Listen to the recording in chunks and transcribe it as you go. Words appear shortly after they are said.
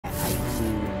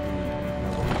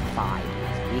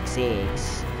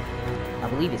6. I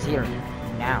believe it's here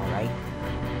now, right?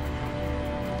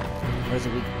 Or is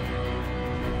it week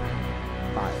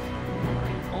 5?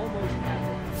 Almost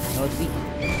halfway. No, it's week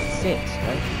 6,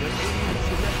 right?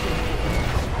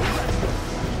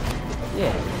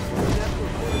 Yeah.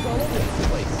 It's all over the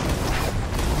place.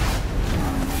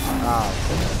 Oh.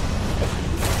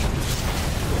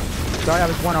 Sorry, I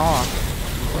was one off.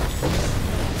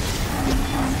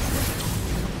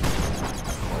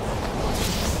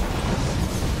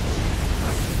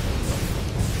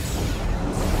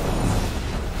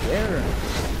 Where?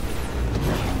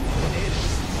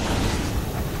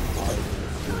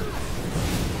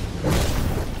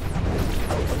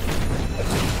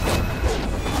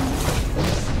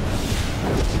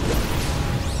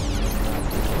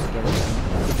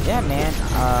 Yeah, man.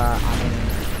 I mean,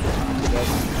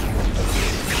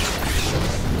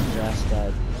 just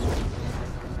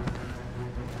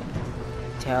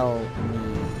tell me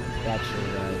that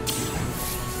you're right.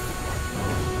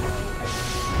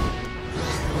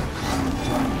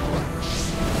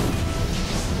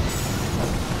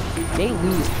 They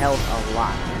lose health a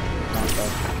lot, don't they?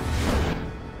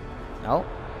 Nope.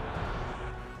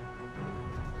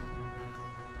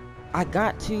 I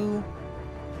got to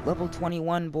level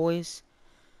 21, boys.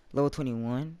 Level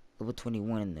 21. Level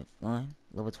 21 in the fun.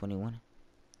 Level 21.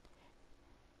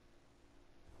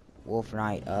 Wolf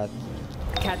Knight,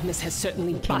 Cadmus has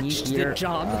certainly can you botched hear, their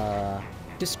job.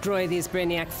 Destroy these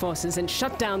Brainiac forces and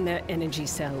shut down their energy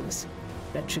cells.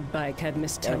 That should buy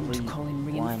Cadmus time to call in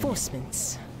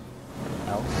reinforcements.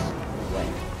 Else? What?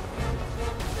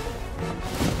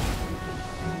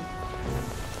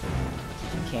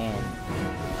 You can.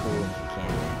 Cool, you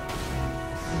can.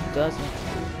 Doesn't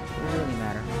really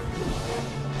matter.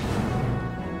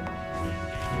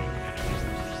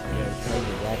 Yeah, tell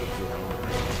you that if you want.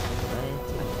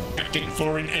 Detecting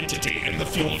foreign entity in the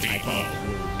fuel depot.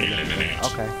 Eliminate.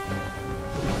 Okay.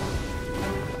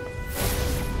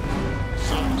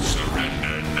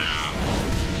 Surrender now.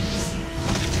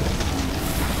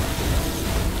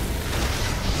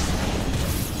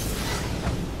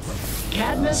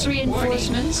 Cadmus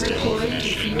reinforcements deployed to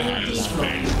fuel depot.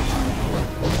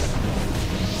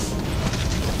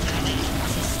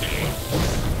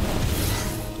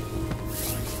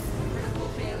 Critical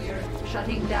failure.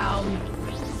 Shutting down.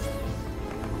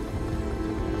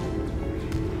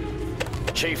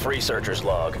 Chief Researcher's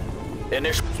log.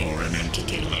 Initial Foreign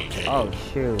entity located. Oh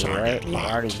shoot, Target right? We're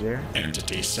already locked. here.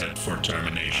 Entity set for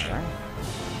termination. Alright.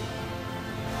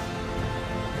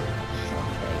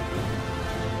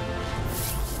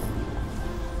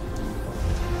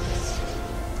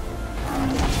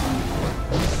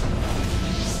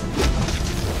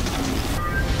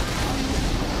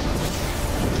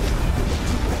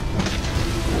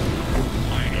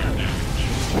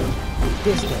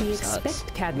 If we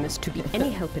expect Cadmus to be any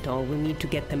help at all, we'll need to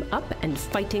get them up and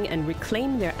fighting and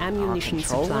reclaim their ammunition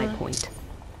supply point.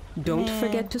 Don't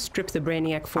forget to strip the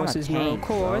Brainiac forces' neural tank,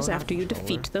 cores bro, after you not a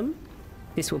defeat them.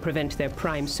 This will prevent their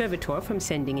prime servitor from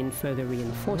sending in further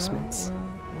reinforcements.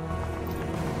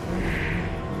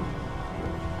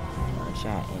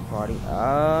 Chat in party.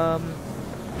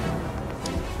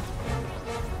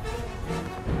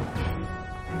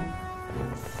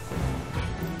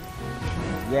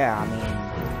 Yeah, I mean,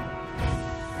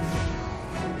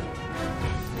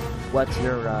 what's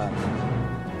your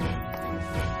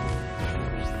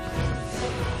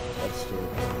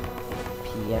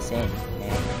PSN,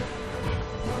 man?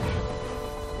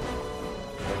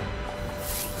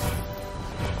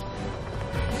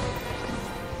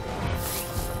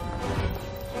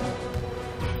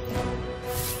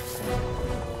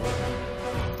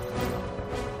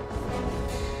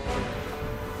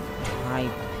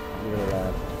 Type your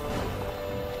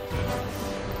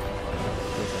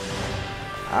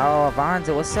Oh,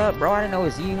 Vonza, what's up, bro? I didn't know it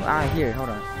was you. Here, hold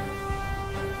on.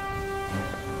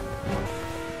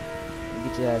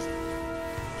 Get your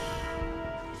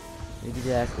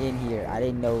ass in here. I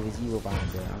didn't know it was you,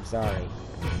 Vonza. I'm sorry.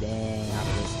 Dang, I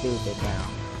feel stupid now.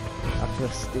 I feel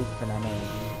stupid, I mean.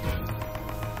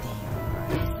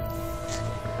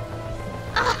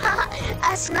 Damn.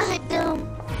 I sniped him.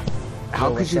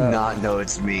 How could you not know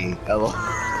it's me? I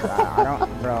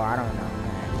don't, bro, I don't know.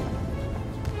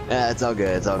 Yeah, it's all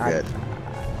good. It's all good.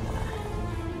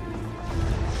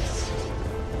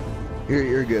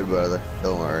 You're good, brother.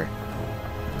 Don't worry.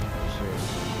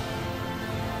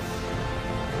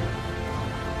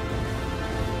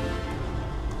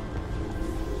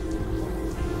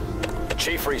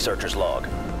 Chief Researcher's log.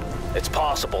 It's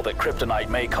possible that kryptonite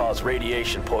may cause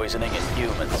radiation poisoning in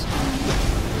humans.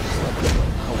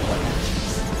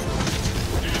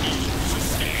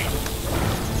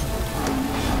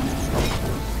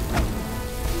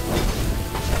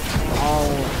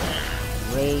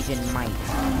 Agent Mike.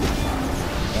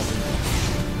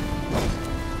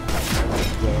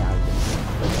 Yeah,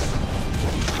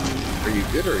 Are you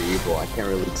good or evil? I can't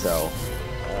really tell.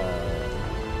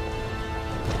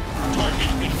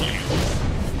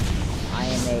 I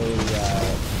am a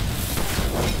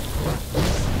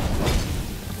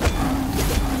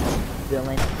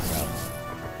villain.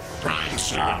 Prime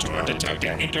Servitor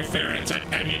detected interference at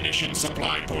ammunition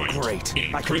supply point. Great.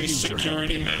 I could Increase use your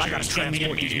security help. measures I gotta in the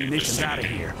transport these immediate munitions out of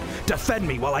vicinity. here. Defend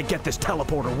me while I get this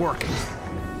teleporter working.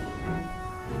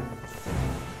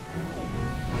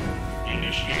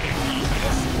 Initiating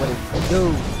What it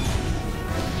do?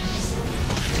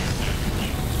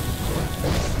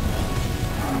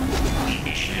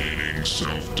 Initiating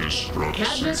self-destruct.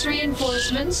 Cadmus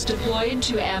reinforcements deployed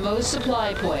to ammo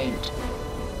supply point.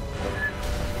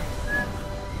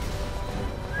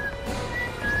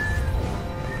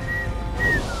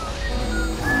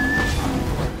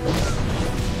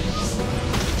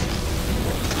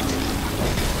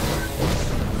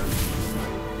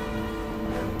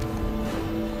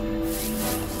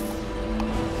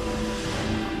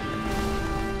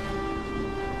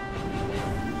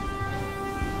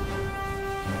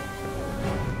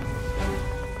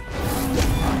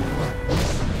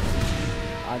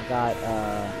 I got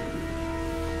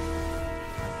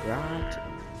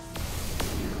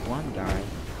one guy.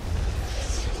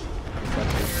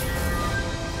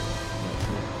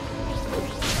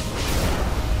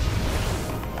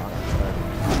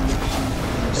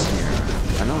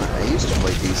 I know. I used to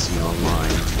play DC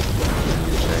online.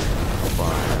 Check.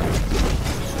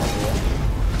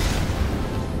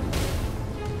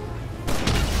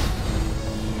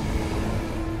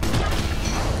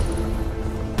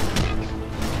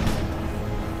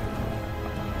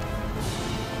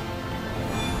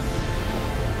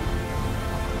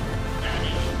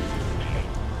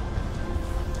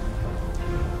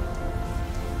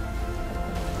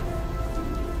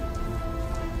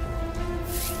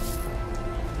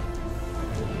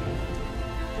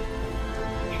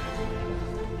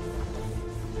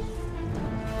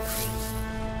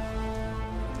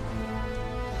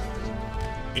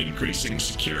 Increasing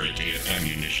security at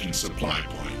ammunition supply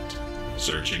point.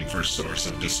 Searching for source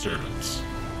of disturbance.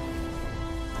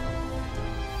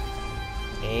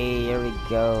 Hey, here we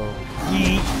go.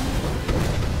 Yeet.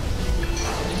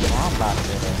 I'm about to.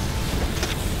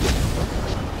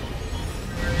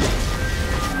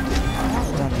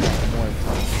 I've done that more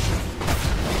times.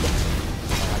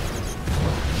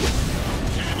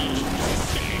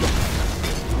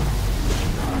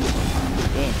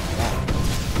 Damn, that.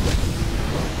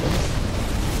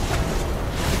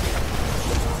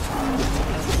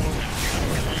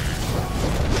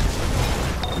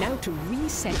 Now to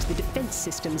reset the defense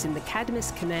systems in the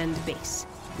Cadmus command base.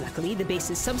 Luckily, the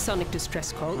base's subsonic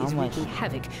distress call is wreaking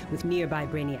havoc with nearby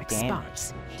Brainiac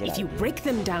spots. If you break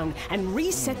them down and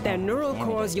reset their neural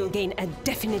cores, you'll gain a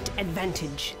definite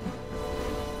advantage.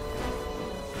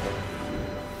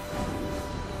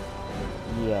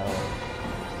 Yo.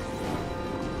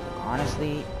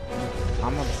 Honestly,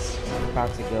 I'm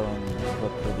about to go and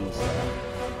look for these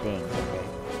things, okay?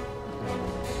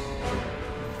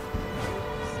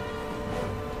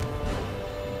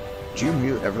 Did you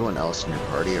mute everyone else in your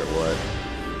party or what?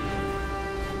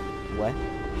 What?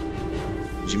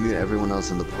 Did you mute everyone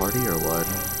else in the party or what?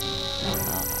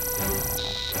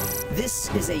 This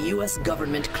is a U.S.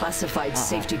 government classified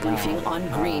safety briefing on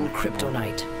green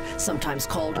kryptonite, sometimes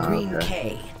called Green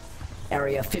K.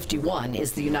 Area 51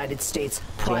 is the United States'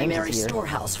 primary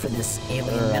storehouse for this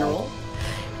alien mineral.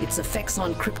 Its effects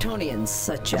on Kryptonians,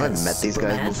 such I've as met these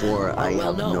Superman, guys before. are I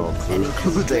well have known no and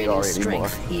clue who include they are draining anymore.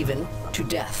 strength, even to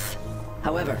death.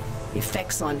 However,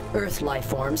 effects on Earth life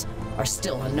forms are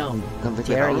still unknown. I don't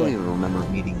even remember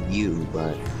meeting you,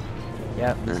 but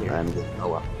yep, I'm good. Oh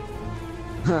well.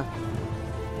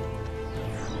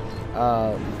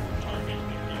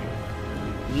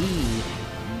 We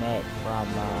met from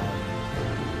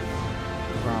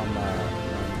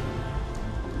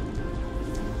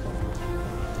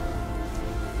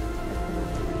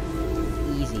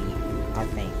Easy, I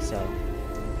think so.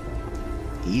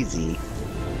 Easy?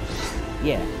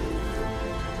 Yeah.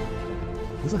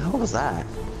 Who the hell was that?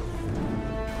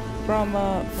 From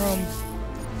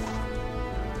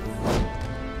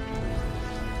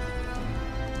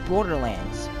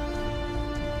Borderlands.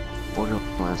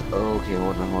 Borderlands. Oh, okay,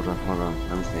 hold on.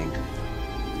 Let me think.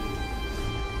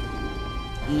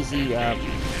 Easy,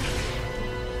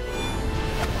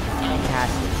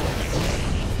 passive.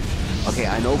 Okay,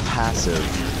 I know passive.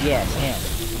 Yes, him.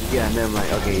 Yeah, never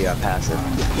mind. Okay, yeah, passive.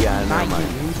 Yeah, never mind.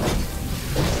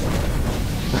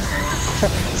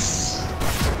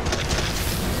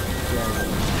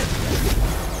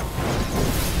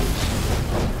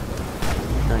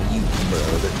 Not you,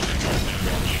 brother.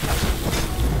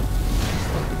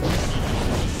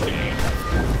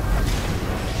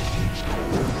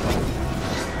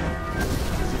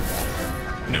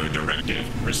 No directive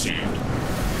received.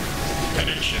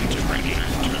 Connection to Brainiac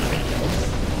terminated.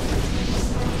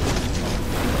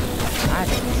 I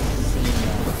didn't see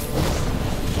that.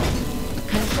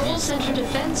 Control center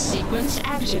defense sequence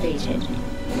activated.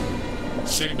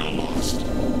 Signal lost.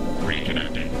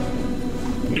 Reconnecting.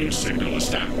 New signal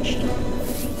established.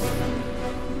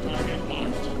 Target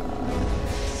locked.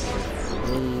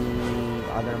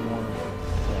 Are there more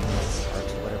things or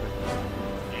whatever?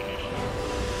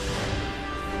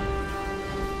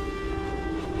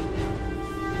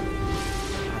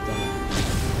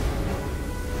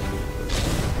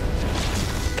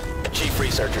 Chief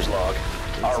Researcher's log.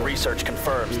 Our research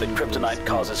confirms that kryptonite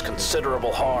causes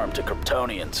considerable harm to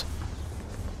Kryptonians.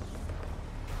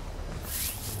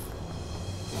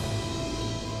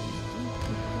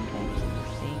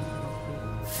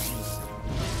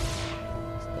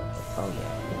 Oh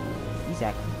yeah,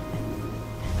 exactly.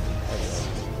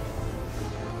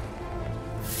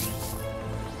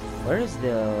 Where is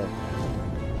the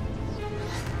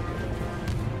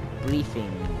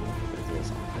briefing for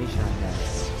this? I'm pretty sure I know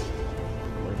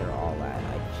where they're all at.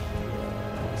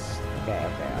 Okay, I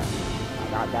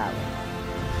got that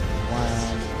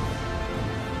one.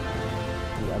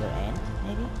 The other end,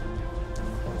 maybe?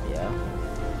 Yeah.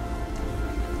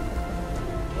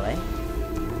 What?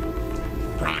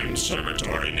 Prime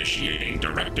Servitor initiating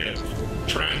directive.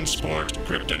 Transport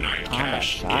kryptonite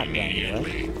cache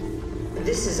immediately.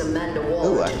 This is Amanda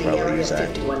Waller to the Area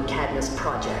 51 Cadmus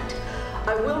project.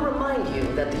 I will remind you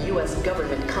that the U.S.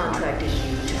 government contracted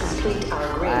you to complete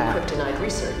our green kryptonite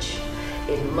research.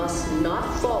 It must not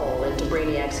fall into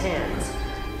Brainiac's hands.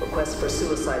 Requests for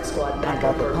Suicide Squad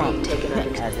backup are being taken under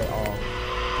control.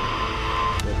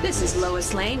 This is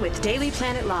Lois Lane with Daily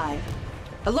Planet Live.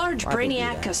 A large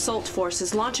Brainiac assault force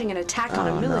is launching an attack on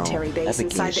a military base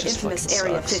inside the infamous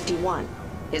Area 51.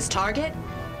 His target?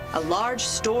 A large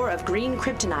store of green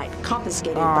kryptonite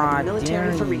confiscated by the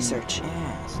military for research.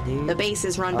 The base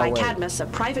is run by Cadmus, a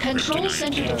private Control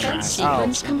center defense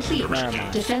sequence complete.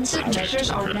 Defensive measures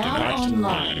are now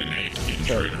online.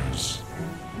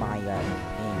 My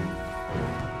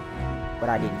but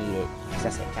I didn't need it because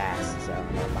that's like fast, so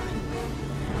never mind.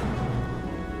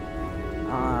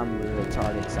 I'm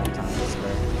retarded sometimes,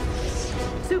 but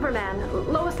Superman,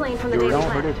 Lois Lane from the Daily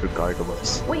Planet.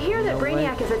 Regardless. We hear that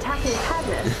Brainiac is attacking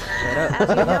Cadmus. As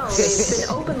you know, they've been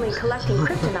openly collecting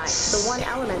kryptonite, the one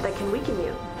element that can weaken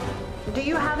you. Do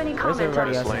you have any comment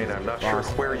on Lois Lane, I'm not sure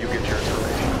where you get your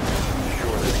information. I'm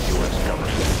sure that the U.S.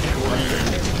 government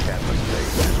ensures that Cadmus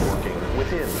base is working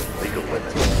within legal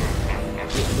limits.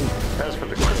 As for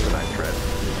the kryptonite threat,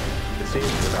 it seems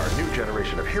that our new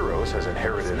generation of heroes has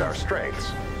inherited our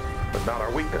strengths, but not our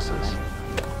weaknesses.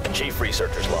 Chief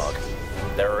Researcher's log.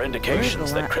 There are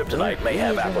indications that kryptonite may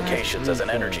have applications as an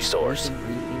energy source.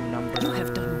 You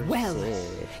have done well.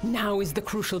 Now is the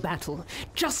crucial battle.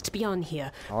 Just beyond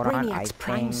here, Brainiac's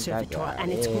Prime Servitor and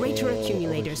its greater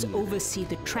accumulators oversee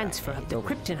the transfer of the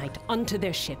kryptonite onto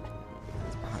their ship.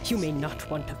 You may not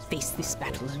want to face this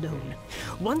battle alone.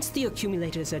 Once the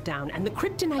accumulators are down and the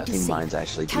kryptonite is safe,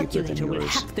 Calculator will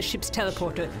hack the ship's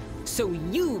teleporter so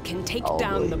you can take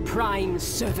down the Prime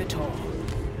Servitor.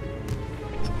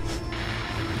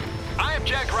 I'm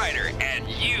Jack Ryder, and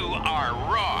you are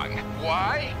wrong.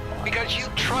 Why? Because you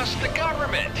trust the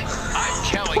government. I'm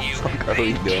telling you,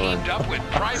 they teamed up with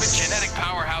private genetic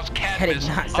powerhouse Cadmus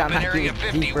up in Area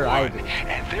 51,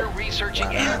 and they're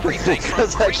researching everything from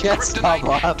green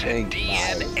kryptonite to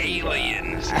DN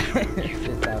aliens.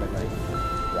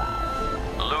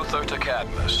 Luther to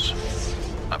Cadmus.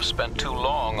 I've spent too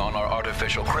long on our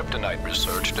artificial kryptonite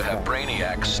research to have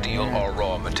Brainiac steal our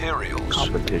raw materials.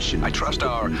 I trust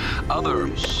our other...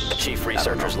 Chief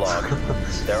Researcher's log.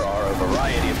 There are a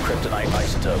variety of kryptonite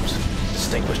isotopes,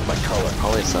 distinguished by color.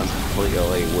 Probably sounds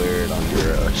completely weird on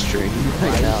your stream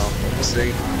right now.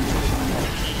 See?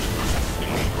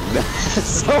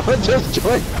 Someone just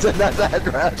joined to that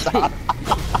address. Someone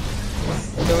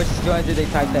just joined and they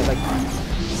typed that like...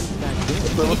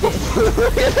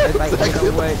 It's like, you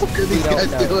know what? We don't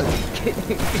know.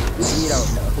 We don't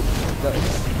know.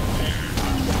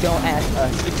 Don't ask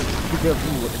us. The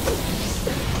viewers.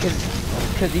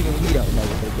 Because even we don't know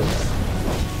what they're doing.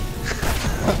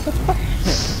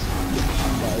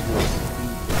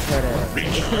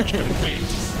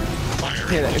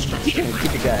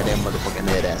 Get your goddamn motherfucking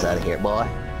head ass out of here, boy.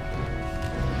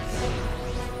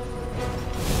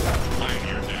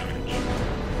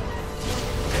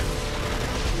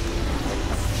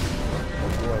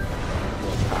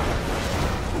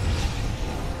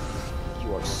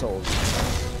 your soul,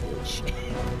 bitch.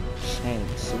 Shame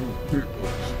soon, bitch.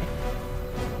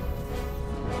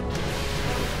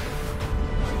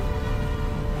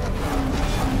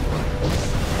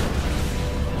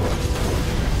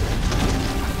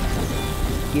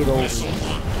 Get over it.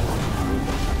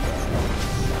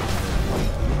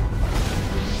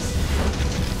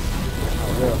 I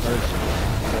will hurt you.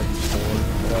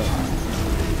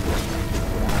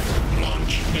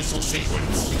 Launch missile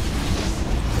sequence.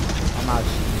 I'm out.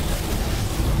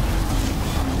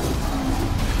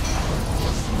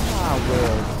 I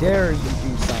will dare you do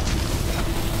something.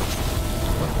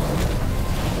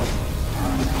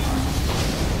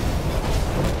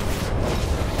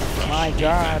 My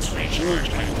God, dude,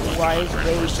 why is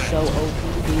Rage so OP,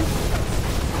 dude?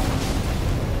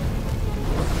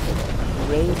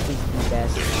 Rage is the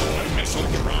best.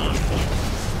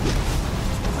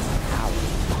 Ow.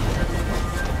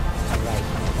 Like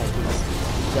it's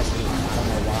just, I don't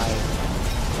know why.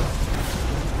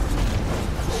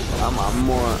 I'm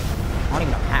more. I don't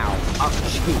even know how. Oh,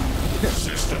 shoot.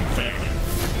 System failing.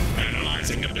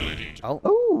 Analyzing ability.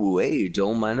 Oh, hey,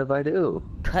 don't mind if I do.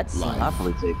 Cutscene. I'll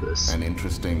happily take this. An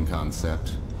interesting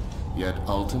concept, yet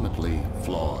ultimately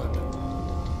flawed.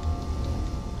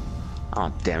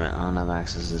 Oh, damn it, I don't have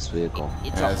access to this vehicle.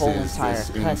 It's a whole entire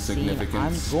cutscene.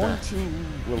 I'm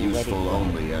going to useful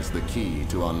only as the key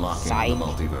to unlocking the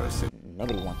multiverse.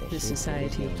 Nobody wants this. The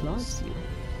Society applauds you.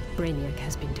 Brainiac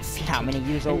has been defeated. How many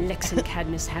years old? And Lex and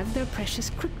Cadmus have their precious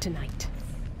kryptonite.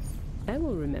 I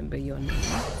will remember your name.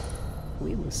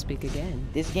 We will speak again.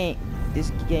 This game is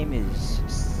 7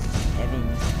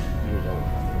 years old.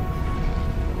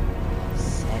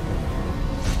 7.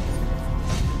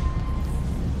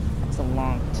 That's a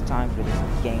long time for this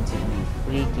game to be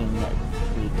freaking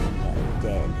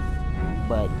dead.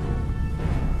 But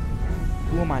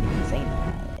who am I to be saying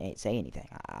that? I ain't say anything.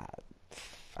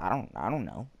 I don't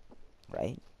know,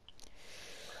 right?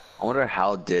 I wonder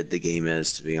how dead the game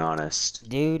is, to be honest.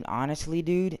 Dude, honestly,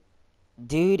 dude,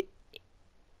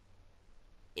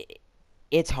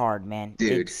 it's hard, man.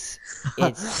 Dude.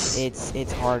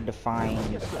 It's hard to find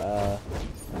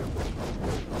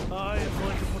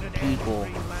people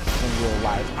in real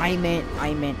life. I meant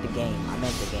the game.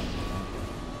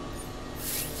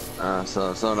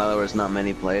 So in other words, not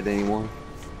many play it anymore.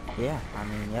 Yeah, I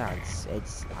mean, yeah, it's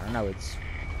I don't know, it's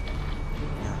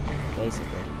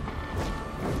basically.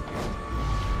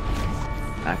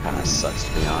 That kind of sucks,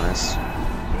 to be honest.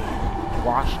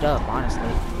 Washed up,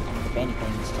 honestly. If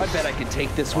anything, I bet I could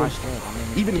take this one,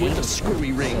 even with the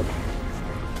screwy ring.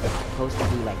 It's supposed to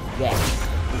be like, yes,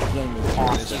 this game is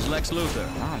awesome. This is Lex Luthor.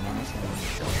 Nah, man, this game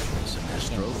is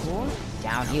Sinestro Corps?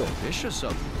 downhill. Vicious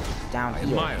of you.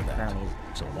 Downhill. I admire that, apparently,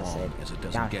 so long as it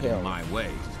doesn't downhill. get in my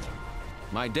way.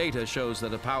 My data shows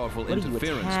that a powerful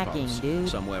interference pulse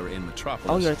somewhere in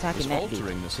Metropolis oh, you're attacking is that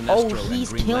altering dude. the Sinestro Oh, he's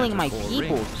and Green killing my Lantern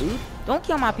people, rings. dude. Don't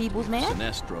kill my peoples, man.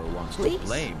 Sinestro wants Please. to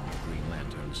blame the Green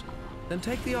Lanterns. Then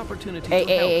take the opportunity hey,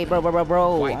 to help hey, bro.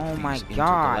 wipe Oh my these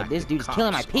God, this intergalactic dude's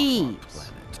killing my cops off our peeps.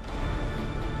 planet.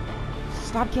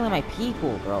 Stop killing my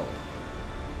people, bro.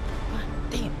 God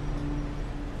damn.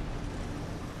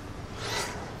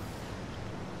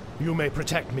 You may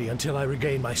protect me until I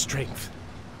regain my strength.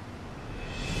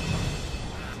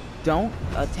 Don't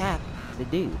attack the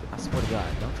dude. I swear to God,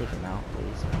 don't take him out,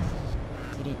 please.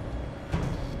 He didn't.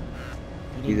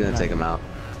 He's gonna take him out.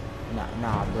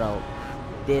 Nah, bro.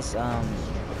 This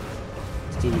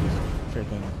dude is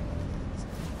freaking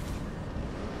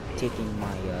taking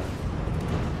my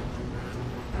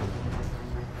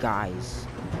guys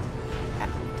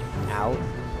out,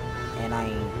 and I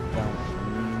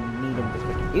don't need him to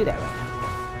freaking do that right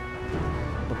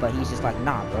now. But he's just like,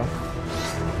 nah, bro.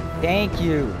 Thank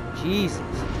you, Jesus.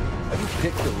 You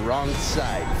picked the wrong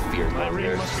side, fearmonger. My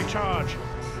ring must be charged.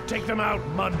 Take them out,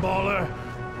 mudballer.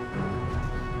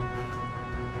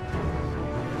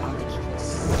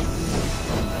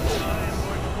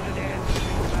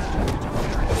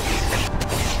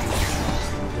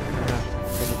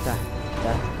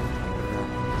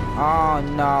 Oh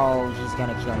no, he's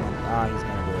gonna kill him. Oh, he's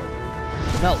gonna do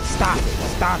it. No, stop it.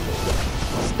 Stop it.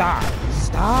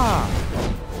 Stop.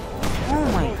 Oh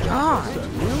my God,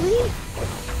 really?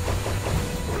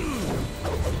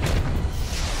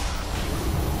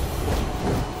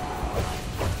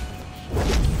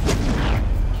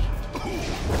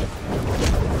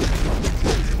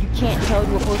 You can't tell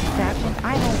you opposing factions? I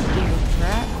don't give a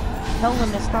crap. Tell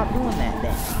them to stop doing that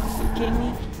then. Are you kidding me?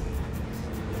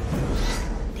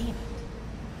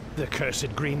 The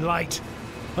cursed green light.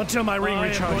 Until my ring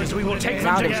recharges, we will take them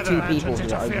now together. There's 2 people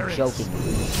here. Are you joking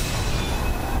me?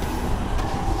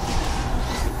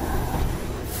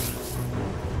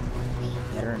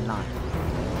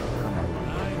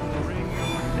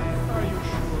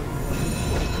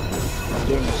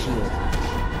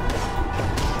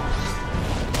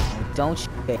 Don't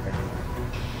shoot there.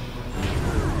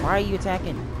 Why are you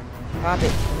attacking? Stop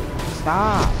it.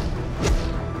 Stop.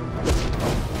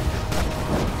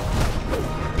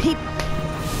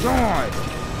 God.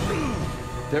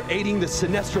 They're aiding the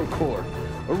Sinestro Corps.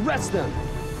 Arrest them.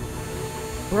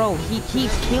 Bro, he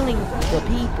keeps killing the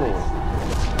people.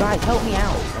 Guys, help me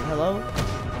out. Like, hello?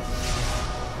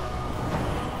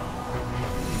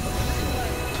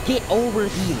 Get over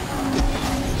here.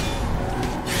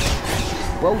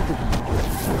 Both of you.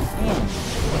 Man.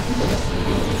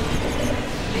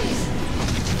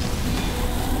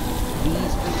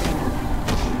 These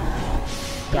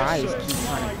guys keep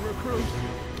trying to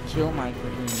kill my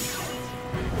freaking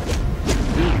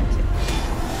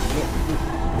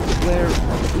where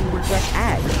we were just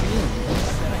at.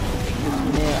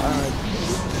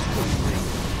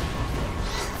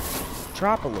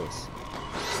 Metropolis.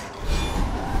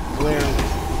 Where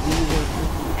we were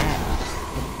at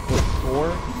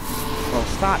before. Bro,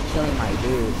 stop killing my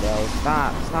dude, bro.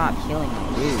 Stop killing my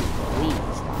dude. Please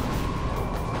stop.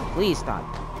 Please stop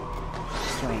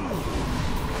killing my dude.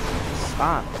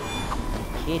 Stop.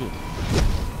 I'm kidding.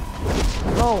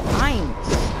 Bro,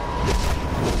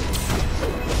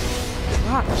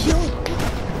 stop killing.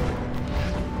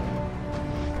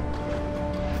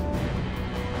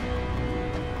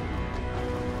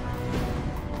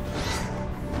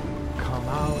 Come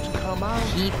out.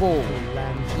 People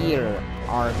here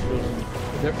are freaking.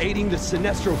 They're aiding the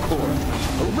Sinestro Corps.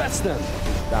 Arrest them.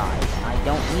 Guys, I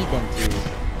don't need them to.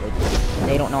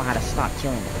 They don't know how to stop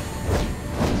killing them.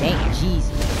 Thank Jesus.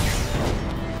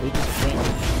 They just went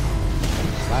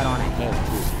right on ahead,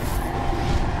 too.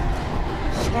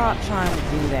 Stop trying to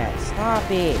do that. Stop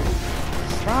it.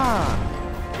 Stop.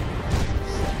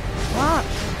 Stop.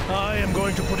 I am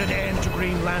going to put an end to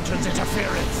Green Lantern's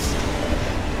interference.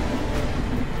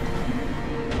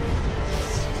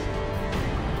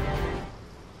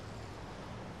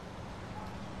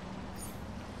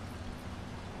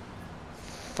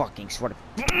 Fucking swear to.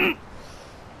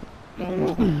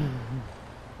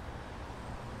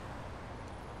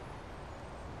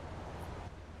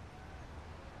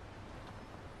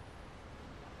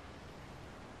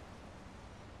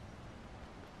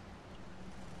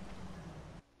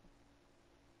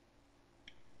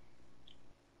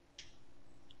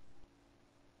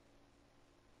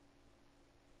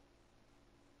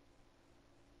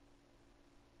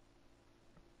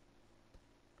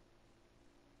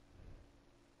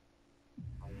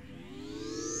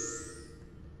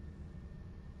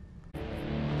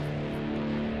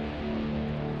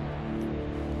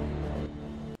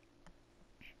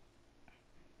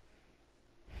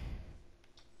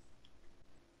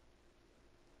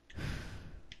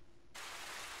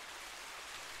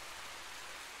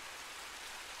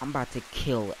 I'm about to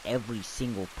kill every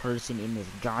single person in this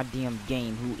goddamn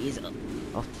game who is a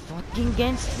fucking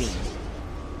against me.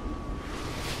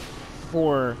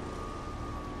 For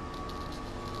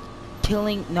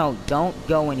killing. No, don't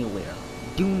go anywhere.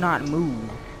 Do not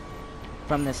move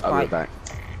from the spot I'll be back.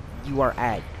 you are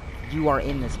at. You are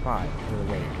in the spot.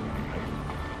 Wait.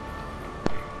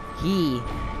 He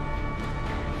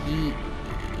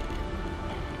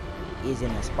is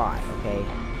in the spot, okay?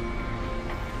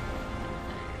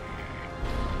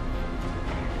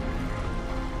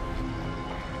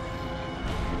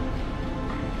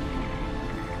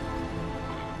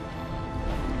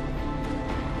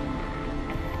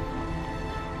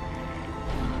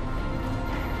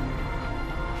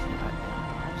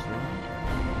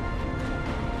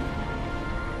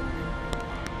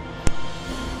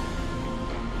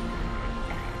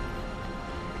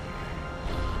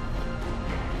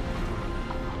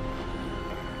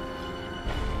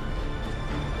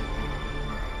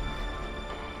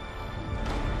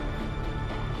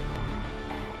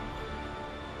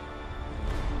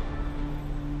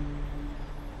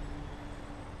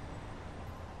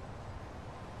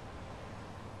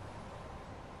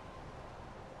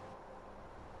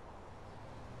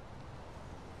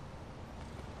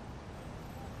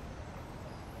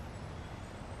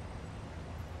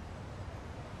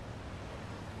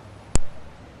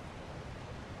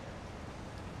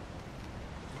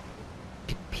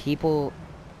 People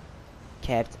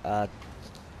kept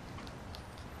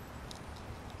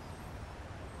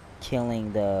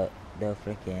killing the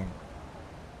freaking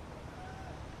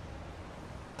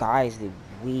guys that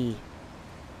we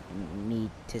need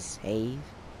to save,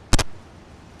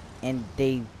 and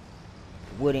they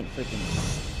wouldn't freaking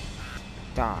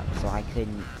stop, so I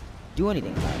couldn't do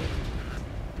anything about it.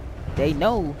 They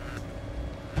know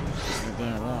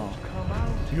damn well.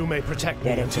 You may protect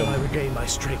me until I regain my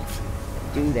strength.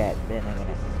 Do that, then I'm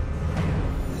gonna.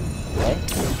 What?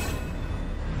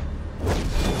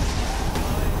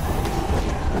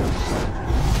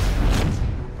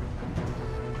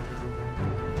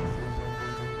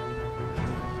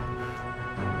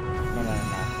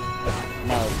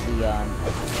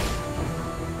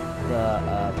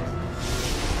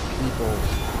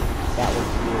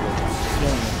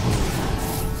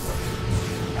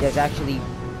 There's actually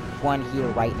one here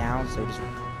right now, so just...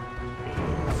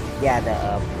 Yeah, the,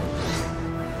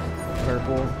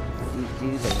 purple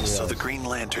dudes are heroes. So the Green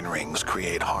Lantern rings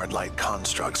create hard light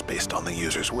constructs based on the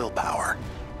user's willpower.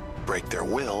 Break their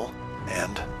will,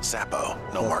 and Zappo,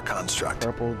 no more construct.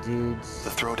 Purple dudes. The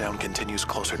throwdown continues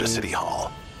closer to City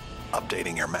Hall.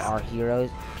 Updating your map. Our heroes,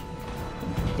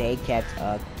 they kept,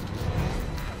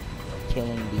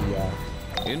 killing the,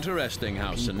 Interesting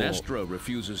how Sinestro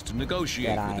refuses to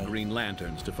negotiate with the Green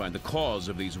Lanterns to find the cause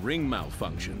of these ring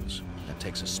malfunctions. That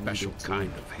takes a special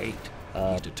kind of hate.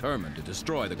 He's determined to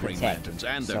destroy the Green Lanterns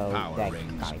and their power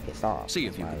rings. See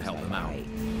if you can help him out.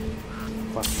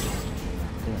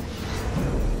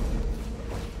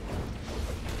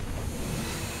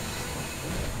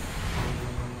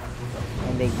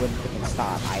 And they wouldn't freaking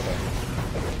stop either.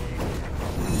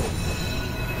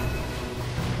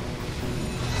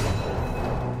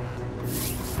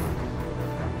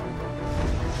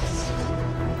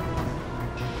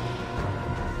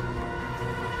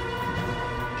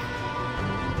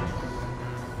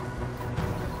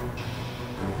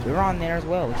 You're on there as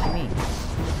well, what do you mean?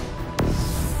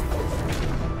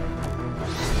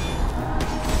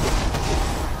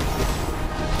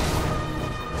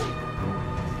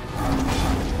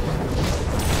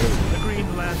 The Green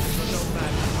Lanterns are no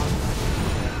match for us.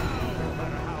 No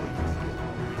matter how you do it.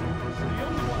 The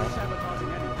only one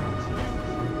sabotaging anything is you.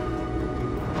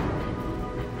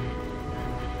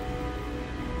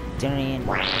 Darian.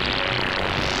 What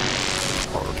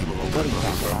are you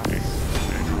talking about?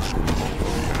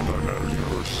 Antimatter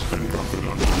universe and drafted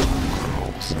under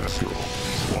Colonel Sinestro,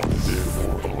 wanted dead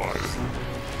or alive.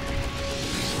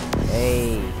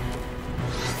 Hey.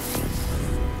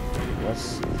 What's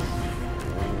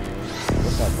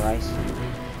up, Bryce?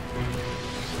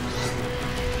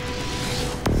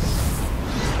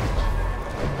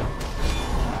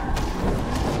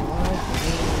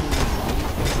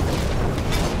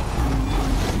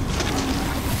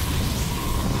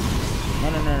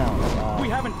 No. We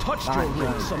haven't touched your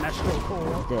ring, Sinestro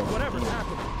Corps. Whatever's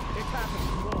happened, it's happened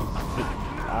to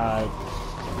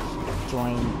us.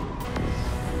 Join.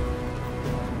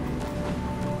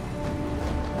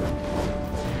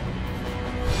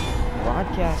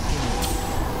 Broadcasting.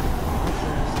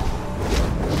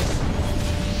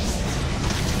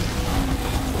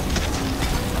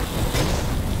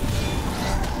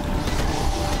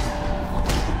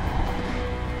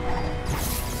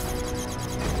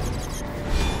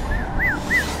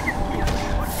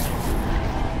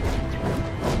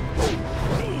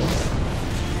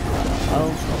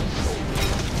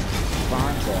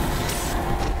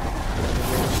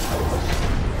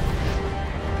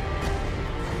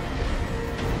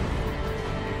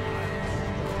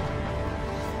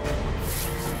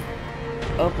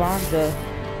 Bonza.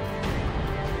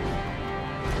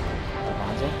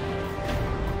 Bonza?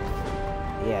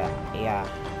 Yeah.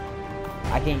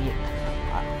 I can hear.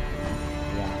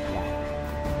 Yeah.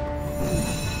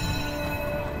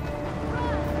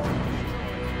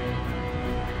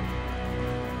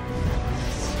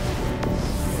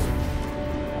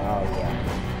 Oh, yeah.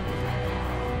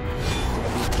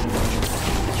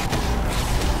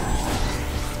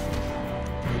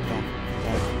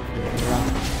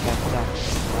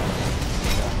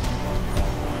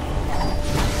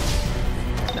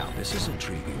 This is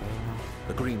intriguing.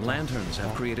 The Green Lanterns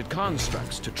have created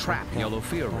constructs to trap yellow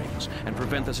fear rings and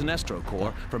prevent the Sinestro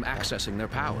Corps from accessing their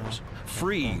powers.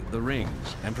 Free the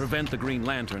rings and prevent the Green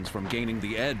Lanterns from gaining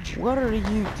the edge. What are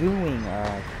you doing,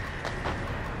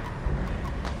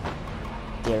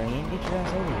 Darian? Get your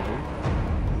ass over here,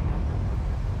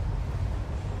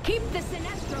 Keep the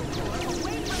Sinestro Corps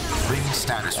away from Ring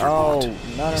status report.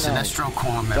 No. Sinestro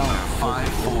Corps member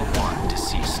 541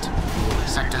 deceased.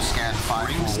 Sector scan 5.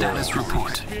 Ring status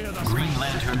report. Green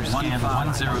Lantern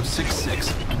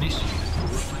 11066 initiated.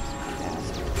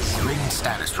 Ring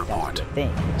status report.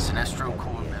 Sinestro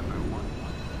Corps member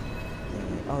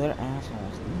 1. Oh, they're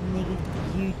assholes. Nigga,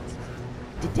 you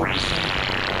did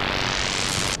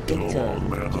Hello,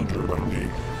 Manhunter Bounty.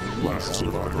 Last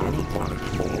survivor of the planet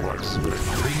Molorax.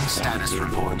 Ring status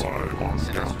report. Alive on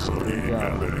Council E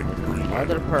and the Green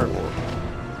Lantern Corps.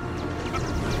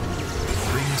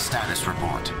 Ring status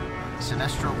report.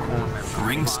 Sinestro Corps member.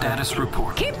 Ring status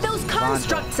report. Keep those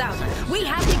constructs out. We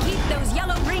have to keep those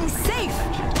yellow rings safe.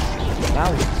 That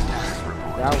was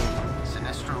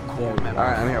Sinestro Corps member.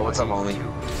 Alright, I'm here. What's up, homie?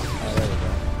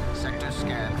 Sector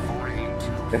scan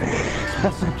 482.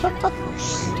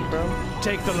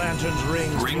 Take the Lantern's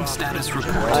rings. Ring status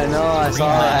report. I know, I saw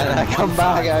that. I come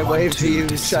back, I wave to you,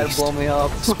 try to blow me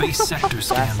up. Space sector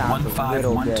scan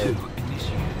 1512.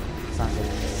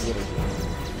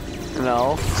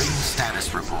 No.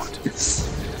 Status report.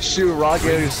 Shoot,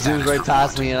 Rocket zooms right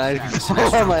past me, and I pull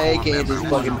out my AK and just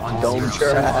fucking dome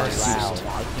your ass.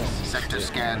 Sector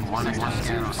scan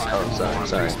 1105. Oh,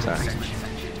 sorry.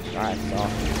 Alright, so.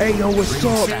 Hey, yo, what's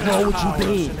up, bro? What you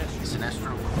been?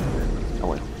 Oh,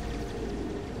 wait.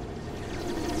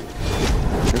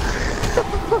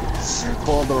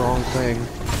 Pulled the wrong thing.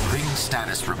 Ring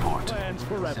status report. I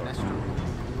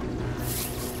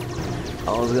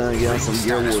was gonna get on some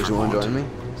Gear Wars. You wanna join me?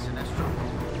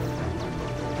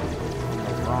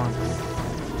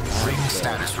 Ring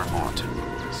status report.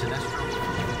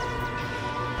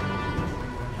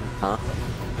 Huh?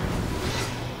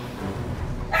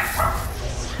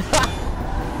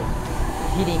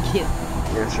 He didn't get.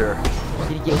 Yeah, sure.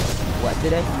 He didn't get what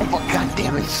today? Oh, god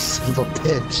damn it, son of a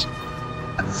bitch.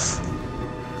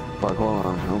 Fuck, hold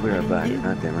on. I'll be right back.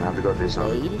 God damn it, I have to go do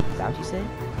something. Is that what you said?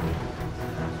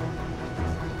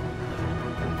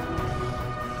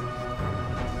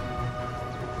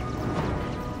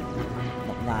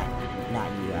 Not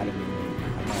you. I didn't mean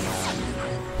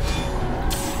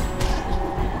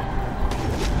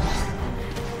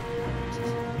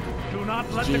you. Do not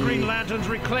let the Green Lanterns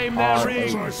reclaim their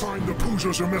rings. As I find the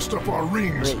Poozers who messed up our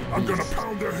rings, I'm gonna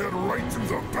pound their head right through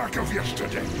the back of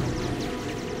yesterday.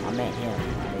 I meant him.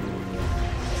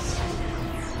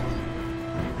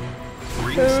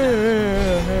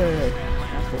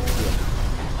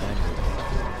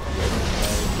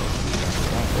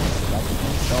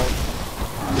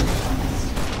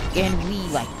 And we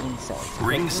like insults.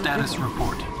 Ring status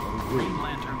report. Green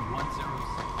Lantern 106.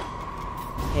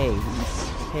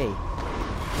 Hey,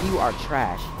 you are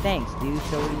trash. Thanks, dude.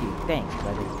 So are you. Thanks,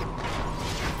 brother.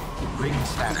 Ring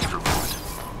status report.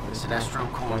 Sinestro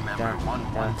Corps member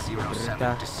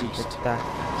 1107 deceased.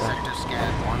 Sector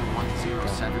scan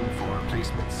 1107 for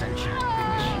replacement sentient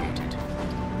initiated.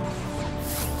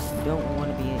 You don't want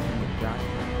to be in the dark.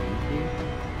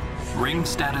 Ring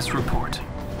status report.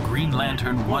 Green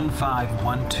Lantern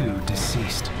 1512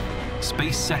 deceased.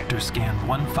 Space sector scan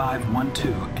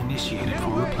 1512 initiated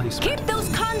for replacement. Keep those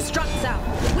constructs out!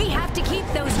 We have to keep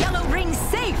those yellow rings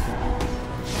safe!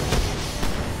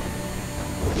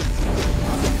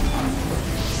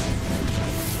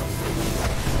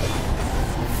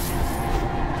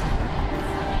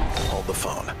 Hold the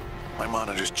phone. My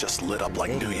monitors just lit up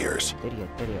like New Year's. Okay,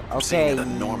 I'm seeing an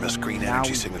enormous green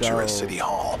energy signature at City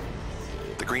Hall.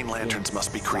 The Green Lanterns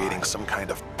must be creating some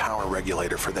kind of power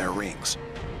regulator for their rings.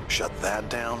 Shut that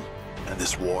down, and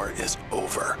this war is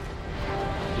over.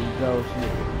 You go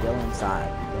here. Go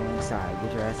inside. Go inside.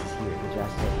 Get your asses here. Get your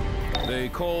asses here. They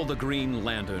call the Green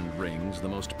Lantern rings the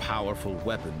most powerful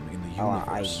weapon in the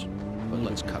universe. But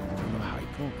let's cut through the hype.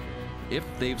 If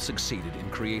they've succeeded in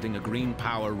creating a green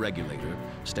power regulator,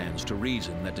 stands to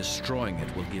reason that destroying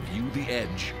it will give you the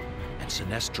edge, and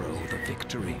Sinestro the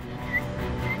victory.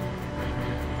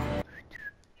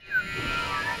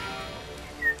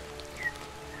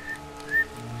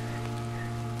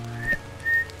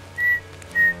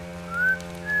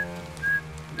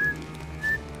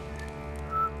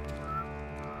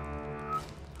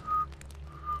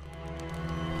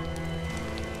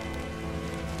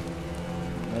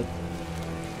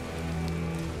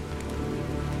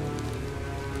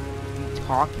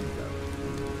 Talking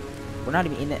though. We're not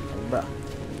even in that, bro.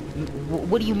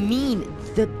 What do you mean?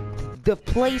 The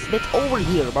place that's over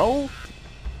here, bro.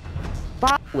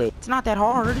 Fuck it. It's not that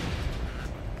hard.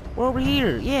 We're over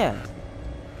here. Yeah.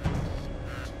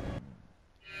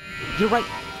 You're right.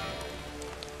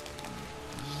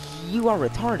 You are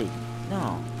retarded.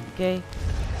 No. Okay.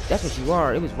 That's what you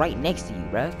are. It was right next to you,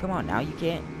 bro. Come on now. You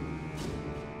can't.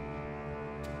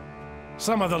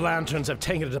 Some of the Lanterns have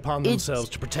taken it upon themselves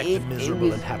to protect the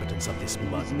miserable inhabitants of this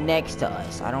mud. Next to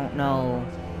us. I don't know.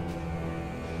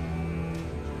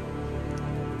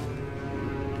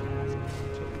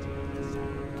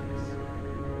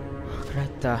 In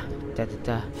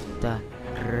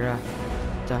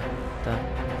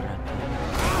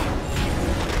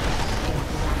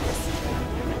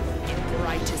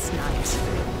brightest night,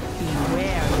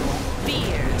 beware your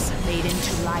fears made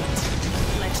into light.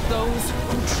 Let those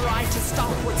who try to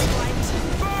stop what's right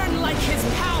burn like his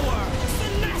power,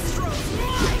 Sinestro's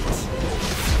might!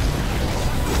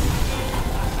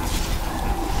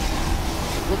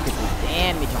 Look at the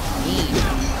damage on me.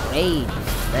 Rage.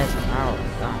 That's power.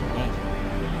 God dang.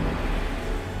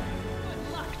 Good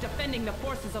luck defending the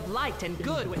forces of light and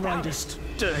good without brightest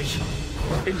day,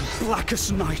 in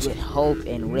blackest night. With hope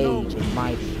and rage and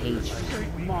mighty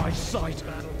hatred. My sight.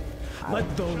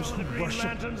 Let those who worship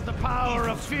Lanterns the power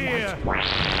of fear. Around my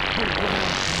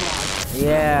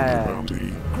Yeah.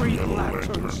 Green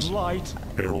Lantern's light.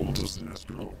 Herald of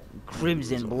Sinestro.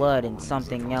 Crimson blood and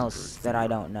something else that I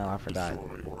don't know. I forgot.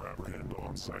 Or apprehend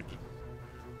on sight.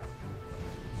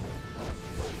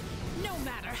 No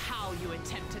matter how you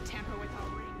attempt to tamper with our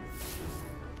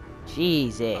rings.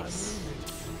 Jesus.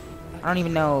 I don't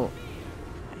even know.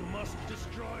 You must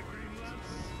destroy Green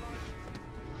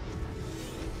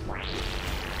Lantern.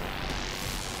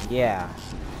 Yeah.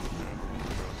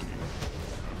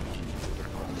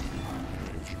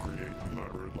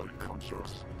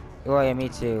 Oh yeah, me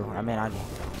too. I mean,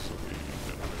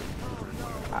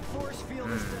 Force field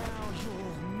is down.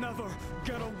 You'll never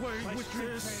get away with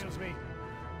this. Fails me.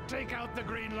 Take out the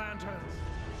Green Lanterns.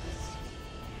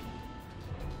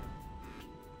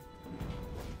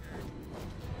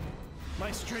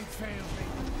 My strength fails me.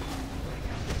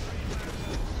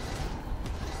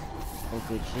 Oh,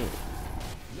 good shit.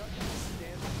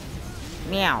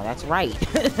 Meow, that's right.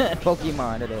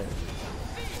 Pokemon, it is.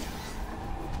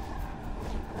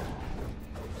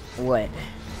 What?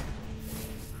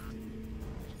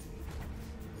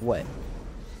 What?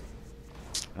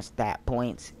 My stat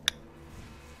points.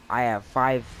 I have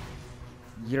 5.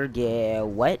 You're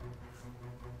what?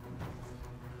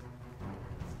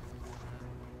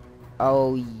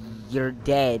 Oh, you're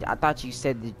dead. I thought you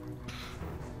said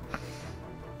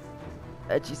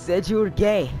that you said you were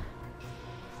gay.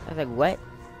 I was like, what?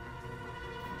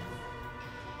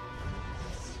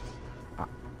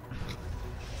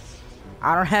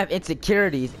 I don't have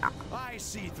insecurities. I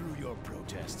see through your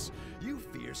protests. You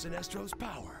fear Sinestro's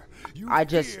power. You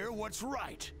fear what's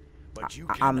right. But you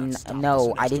I'm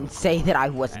no, I didn't say that I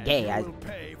was gay. I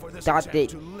thought that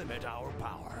to limit our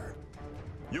power.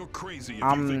 You're crazy if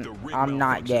you think the ring I'm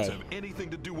not gay. have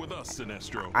anything to do with us,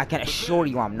 Sinestro. I can assure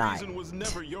you I'm not. Reason was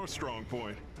never your strong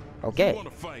point. Okay. You want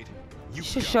to fight? You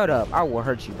shut up. I will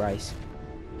hurt you, Bryce.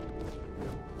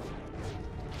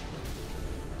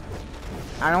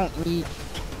 I don't need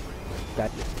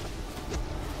that.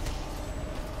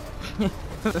 I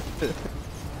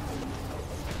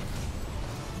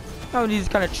don't need this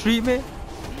kind of treatment.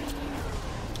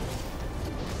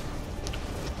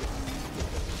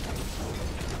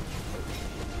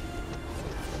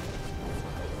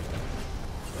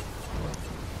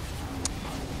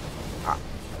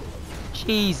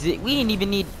 Jeez, we didn't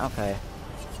even need. Okay.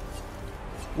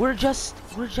 We're just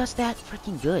that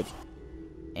freaking good.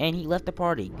 And he left the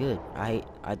party. Good. I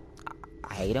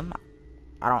hate him.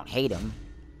 I don't hate him,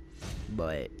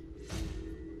 but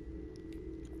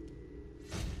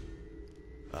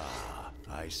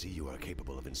I see you are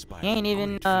capable of inspiring. he ain't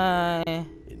even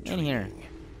in here.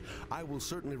 I will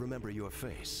certainly remember your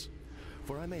face,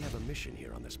 for I may have a mission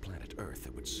here on this planet Earth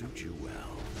that would suit you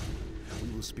well. We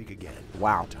will speak again.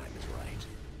 Wow. When the time is right.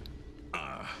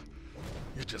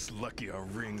 You're just lucky our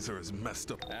rings are as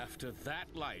messed up. After that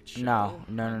light show, No.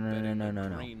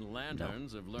 Green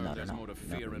Lanterns have learned there's more to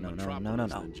fear in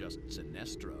Metropolis than just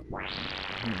Sinestro.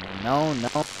 No.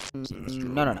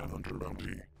 Hunter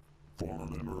Bounty, former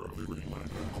member of the Green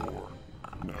Lantern Corps,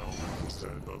 now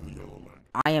head of the Yellow Lantern.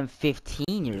 I am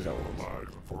 15 years old. Alive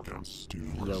for counts 2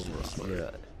 Yo,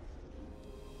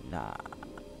 nah.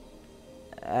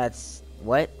 That's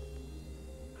what?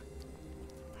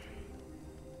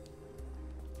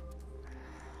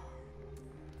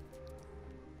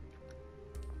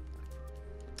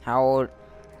 How old?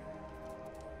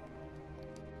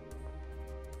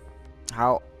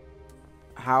 How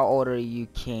old are you,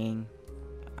 King?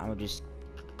 I would just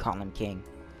call him King.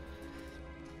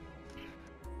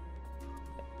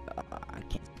 I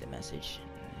can't see the message.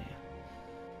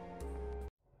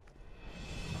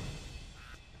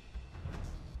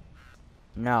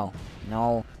 No.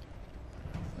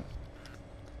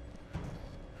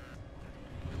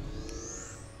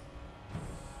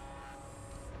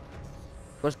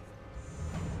 What's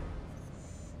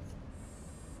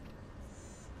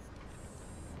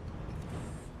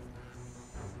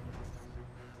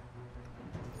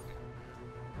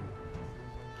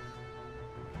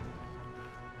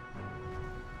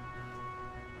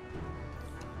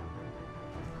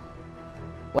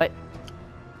what?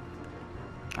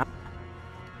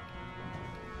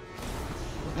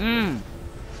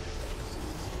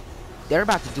 They're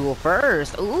about to duel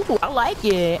first. Ooh, I like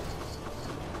it.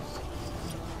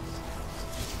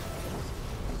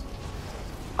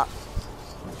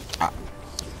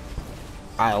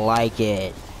 I like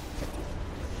it.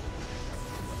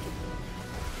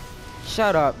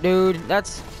 Shut up, dude.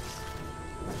 That's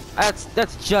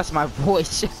just my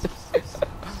voice.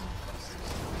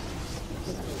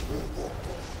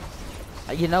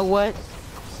 You know what?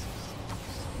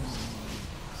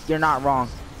 You're not wrong.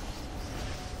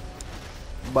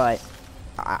 But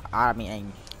I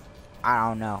mean, I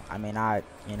don't know. I mean,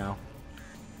 you know.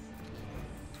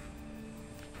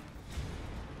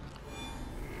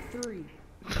 3,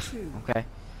 2, okay.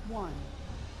 1,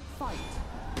 fight.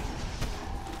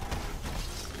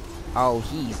 Oh,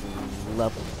 he's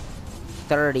level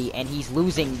 30 and he's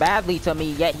losing badly to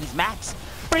me, yet he's max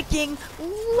freaking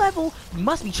level. You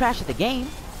must be trash at the game.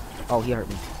 Oh, he hurt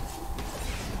me.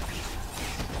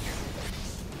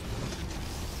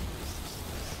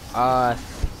 Uh,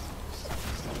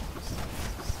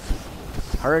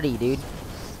 30, dude.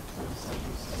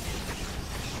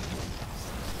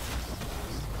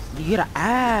 You gotta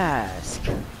ask.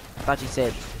 I thought you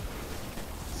said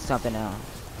something else.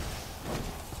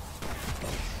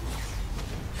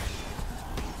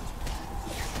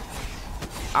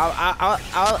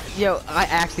 Yo, I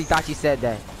actually thought you said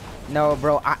that. No,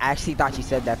 bro, I actually thought you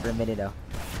said that for a minute, though.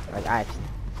 Like,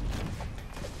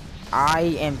 I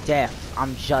am deaf.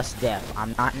 I'm just deaf.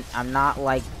 I'm not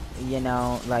like, you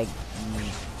know, like,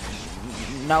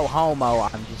 no homo.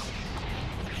 I'm just,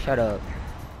 shut up.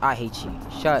 I hate you.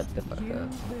 Shut the fuck up.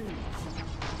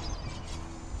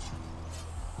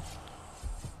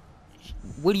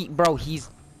 What do you, bro, he's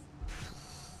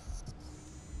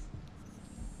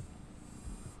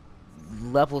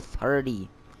level 30.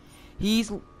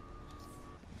 He's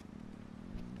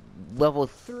level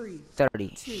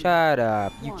 30. Shut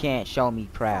up. You can't show me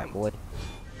crap, boy.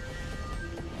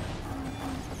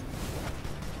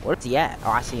 Where's he at? Oh,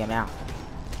 I see him now.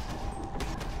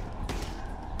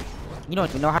 You don't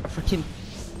even know how to freaking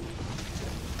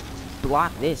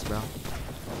block this, bro.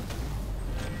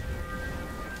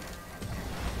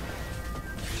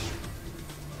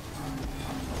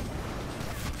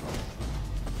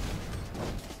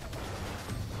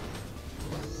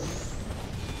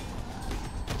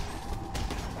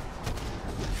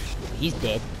 He's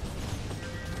dead.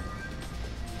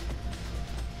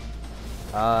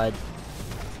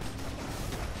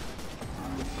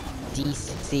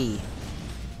 DC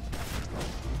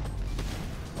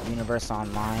Universe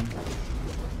Online.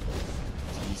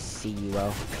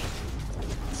 DCUO.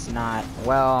 It's not,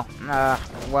 well,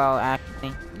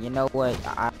 actually, you know what,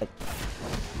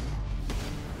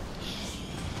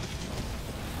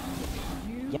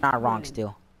 you're not wrong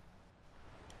still.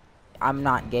 I'm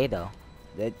not gay though.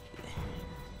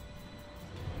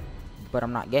 But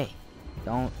I'm not gay.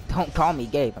 Don't call me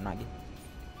gay if I'm not gay.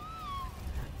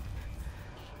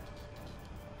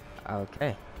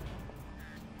 Okay.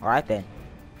 Alright then.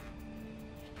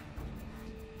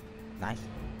 Nice.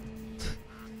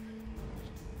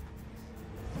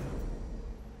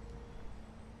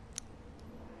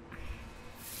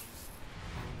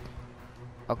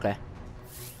 Okay.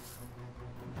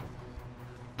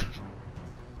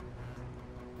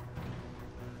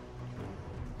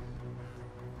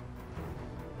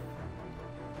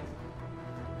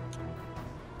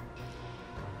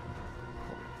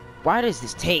 Why does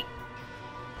this take?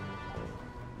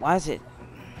 Why is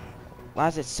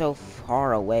it so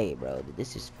far away, bro?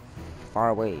 This is far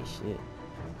away as shit.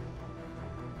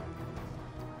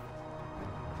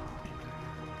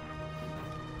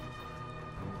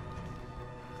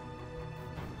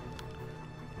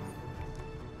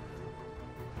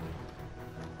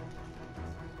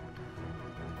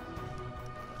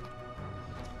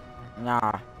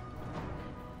 Nah.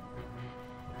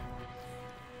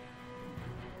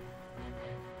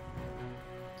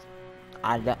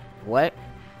 I don't. What?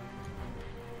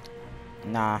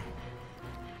 Nah.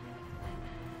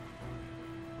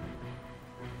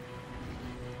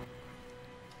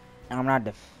 I'm not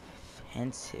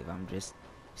defensive. I'm just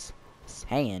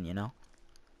saying, you know.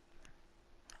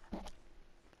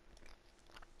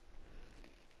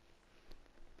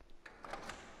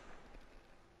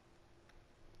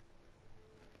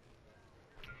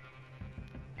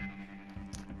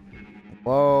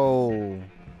 Whoa.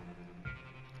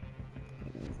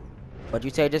 What'd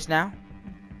you say just now?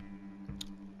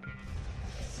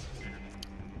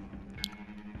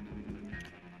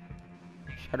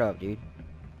 Shut up, dude.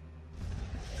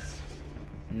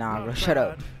 Nah, bro, shut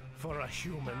up. For a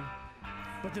human,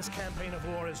 but this campaign of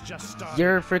war is just starting.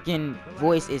 Your freaking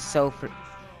voice is so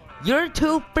you're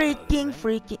too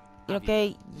freaking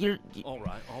okay? You're all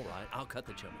right. I'll cut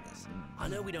the chumminess. I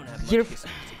know we don't have much history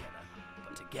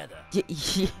together, but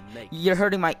together. You're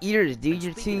hurting my ears, dude.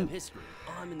 You're too.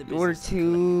 You're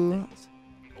too.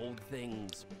 Old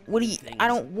things. What do you? I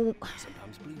don't.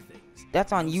 Sometimes blue things.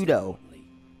 That's on you though.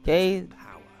 Okay.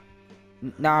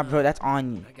 Nah, bro. That's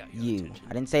on you.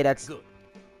 I didn't say that's. Good.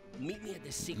 Meet me at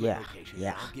this secret location.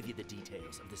 Yeah. I'll give you the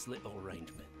details of this little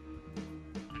arrangement.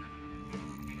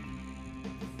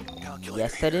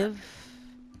 Yesative.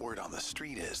 Word on the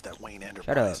street is that Wayne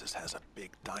Enterprises has a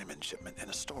big diamond shipment in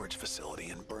a storage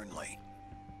facility in Burnley.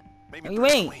 Maybe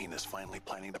Bruce Wayne is finally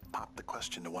planning to pop the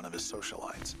question to one of his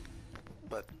socialites.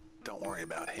 But don't worry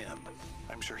about him.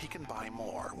 I'm sure he can buy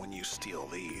more when you steal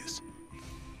these.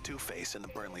 Two-Face in the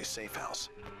Burnley safe house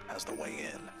has the way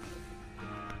in.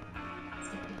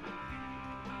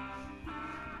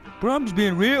 Bro, I'm just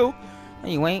being real. No,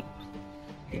 you ain't.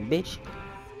 You bitch.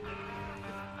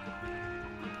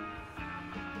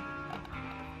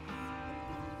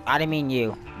 I didn't mean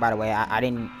you, by the way. I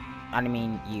didn't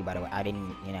mean you, by the way. I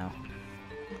didn't, you know.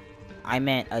 I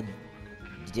meant a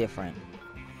different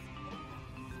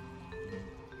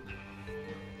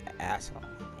asshole.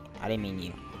 I didn't mean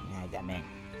you. I meant.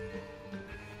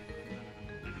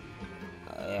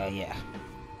 Yeah.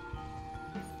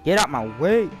 Get out my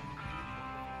way.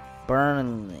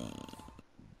 Burnley.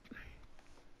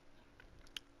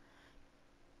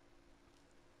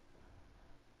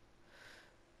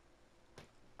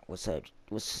 What's up?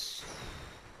 What's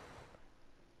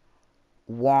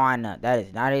Wanna? That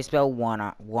is not how you spell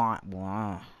wanna.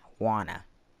 Wanna.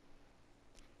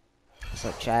 What's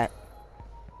up, chat?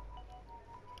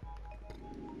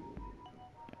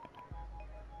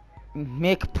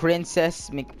 Mick Princess.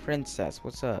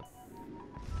 What's up?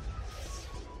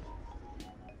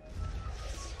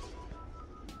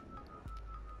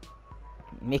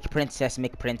 Mick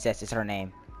Princess is her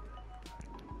name.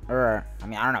 I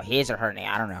mean, I don't know, his or her name,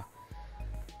 I don't know.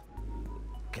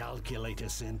 Calculator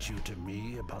sent you to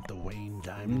me about the Wayne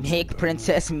Diamond. Mick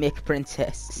Princess.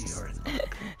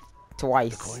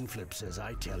 Twice. The coin flip says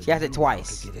I tell she has it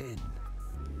twice. To get in.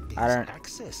 These I don't.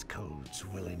 Access codes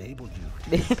will enable you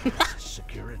to pass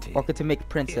security. Welcome to Mick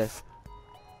Princess.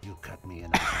 If you cut me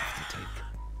in half to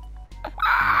take.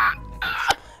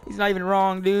 He's not even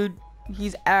wrong, dude.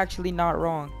 He's actually not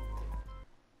wrong.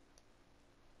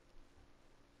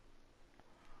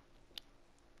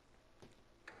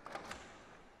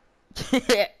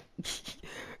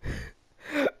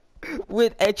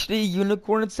 With extra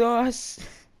unicorn sauce.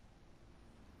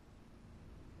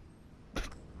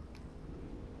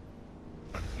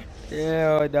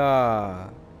 Hell nah.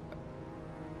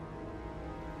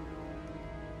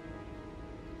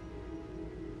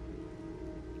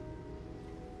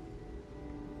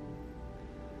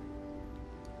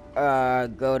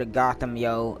 Go to Gotham,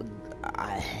 yo.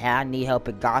 I need help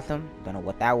at Gotham. Don't know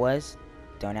what that was.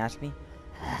 Don't ask me.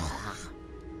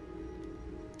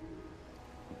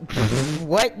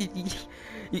 What?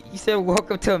 You said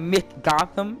welcome to Mick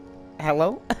Gotham?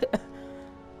 Hello? That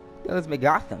was Mick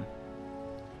Gotham.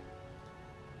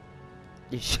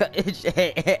 You shut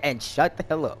and shut the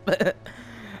hell up.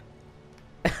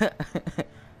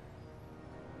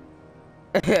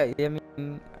 I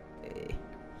mean,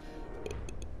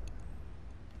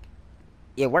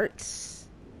 it works.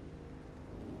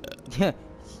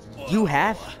 You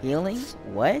have feelings?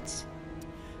 What?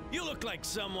 You look like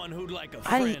someone who'd like a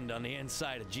friend on the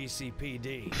inside of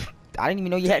GCPD. I didn't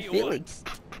even know you had feelings.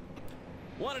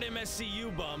 One of them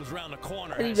SCU bums round the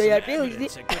corner I didn't has know you some had feelings.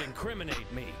 evidence that could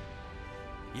incriminate me.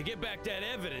 You get back that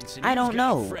evidence and I don't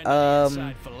know.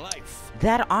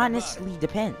 That honestly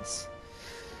depends.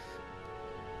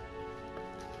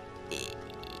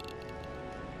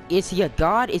 Is he a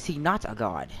god? Is he not a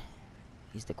god?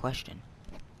 Is the question.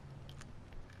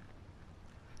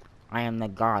 I am the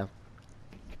god.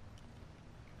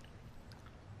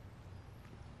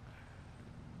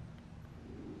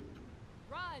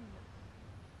 Run.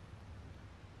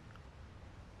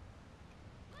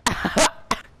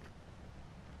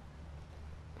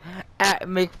 At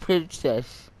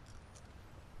McPrincess.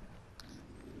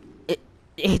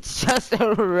 It's just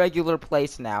a regular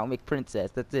place now,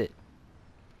 McPrincess. That's it.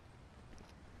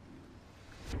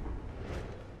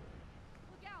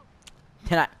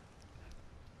 Can I?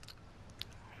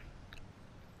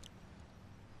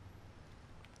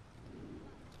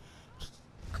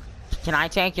 Can I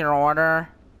take your order?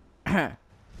 Hi.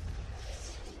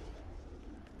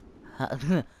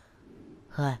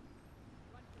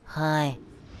 Hi.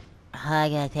 Hi,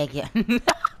 can I take your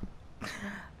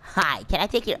Hi, can I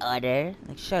take your order?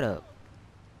 Like, shut up.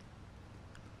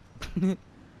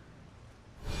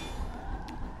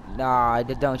 Nah,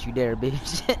 don't you dare,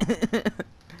 bitch.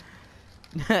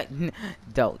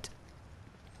 Don't.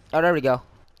 Oh, there we go.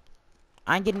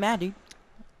 I ain't getting mad, dude.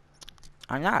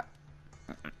 I'm not.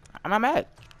 I'm not mad.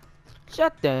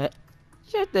 Shut the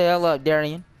hell up,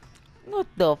 Darian. What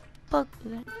the fuck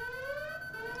is that?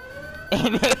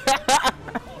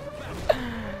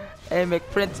 Hey,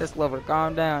 McPrincess lover,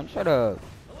 calm down. Shut up.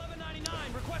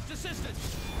 1199, request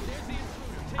assistance. There's the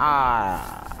intruder.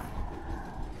 Ah.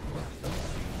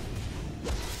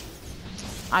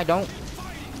 I don't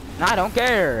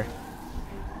care.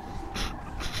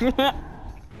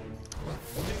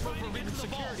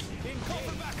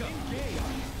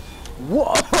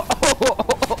 Whoa!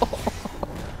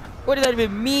 What does that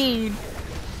even mean?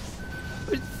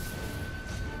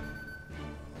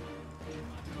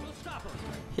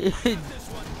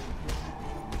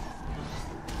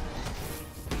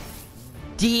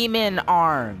 Demon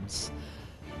arms.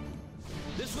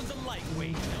 This one's a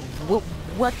lightweight.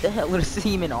 What the hell are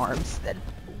demon arms?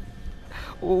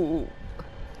 Ooh.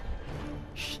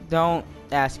 Don't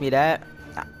ask me that.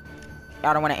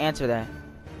 I don't want to answer that.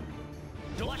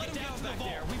 Don't let it down back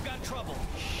there. We've got trouble.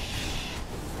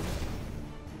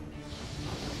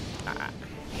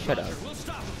 Shut up.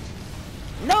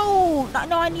 No,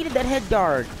 I needed that head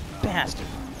guard, bastard.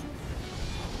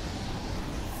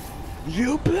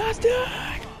 You bastard!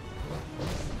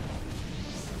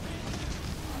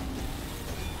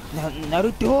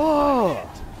 Naruto!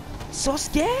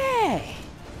 Sasuke!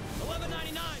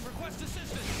 1199, request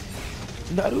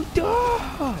assistance.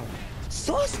 Naruto!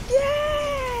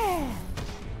 Sasuke!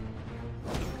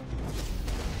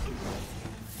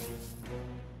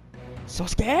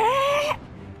 Sasuke!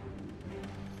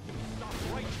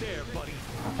 Right there, buddy.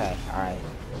 Okay, alright.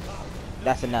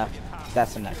 That's enough.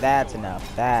 That's enough. That's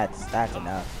enough. That's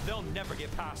enough. They'll never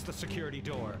get past the security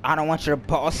door. I don't want your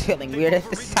balls feeling weird at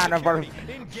the sound of our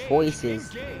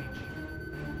voices.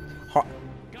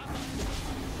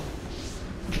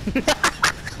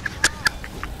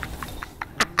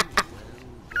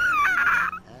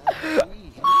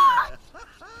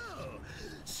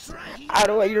 I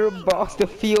don't want your balls to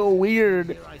feel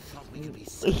weird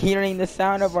hearing the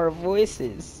sound of our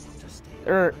voices.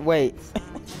 Wait.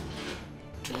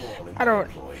 I don't.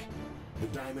 The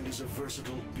diamond is a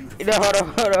versatile, beautiful. No,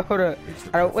 hold on.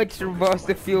 I don't want your balls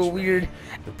to feel weird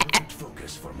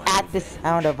at the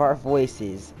sound of our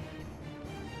voices.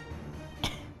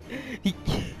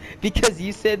 Because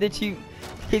you said that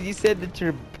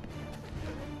your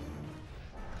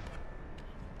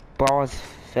balls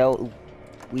felt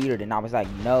weird, and I was like,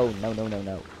 no.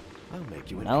 I'll make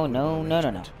you No.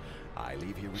 I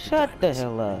leave here with Shut the the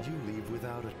hell up. You leave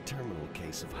without a terminal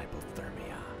case of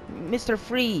hypothermia. Mr.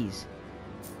 Freeze.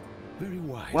 Very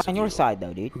wise. We're on your side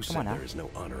though, dude. Who Come on said now. there is no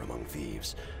honor among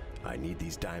thieves? I need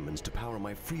these diamonds to power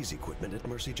my freeze equipment at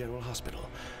Mercy General Hospital.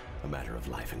 A matter of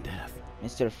life and death.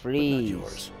 Mr. Freeze. But not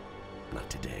yours. Not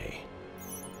today.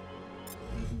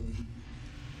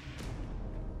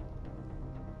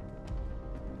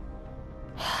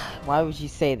 Why would you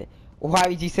say that? Why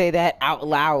would you say that out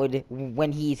loud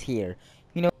when he's here?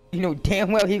 You know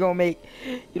damn well he gonna make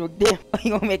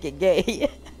it gay.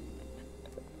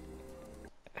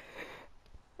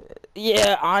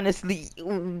 Yeah, honestly,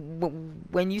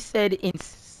 when you said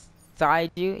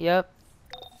inside you, yep,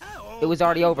 it was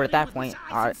already over at that point.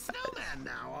 All right. Snowman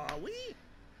now, are we?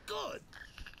 Good.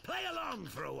 Play along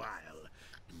for a while.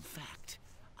 In fact,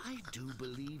 I do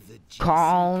believe that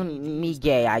Call me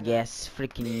gay, I guess.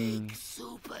 Freaking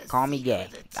call me gay.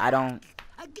 I don't.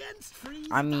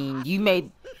 I mean, you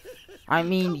made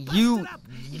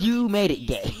it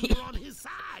gay.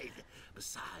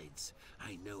 Besides,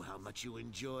 I know how much you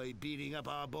enjoy beating up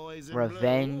our boys in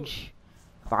Revenge,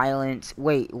 violence.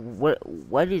 Wait,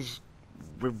 what is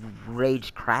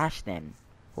Rage Crash then?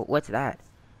 What's that?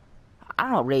 I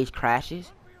don't know what Rage Crash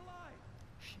is.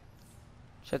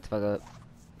 Shut the fuck up.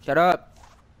 Shut up.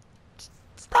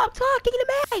 Stop talking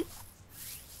to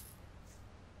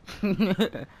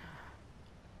me.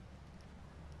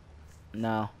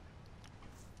 No.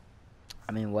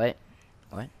 I mean, what?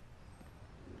 What?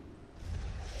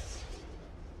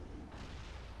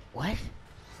 What?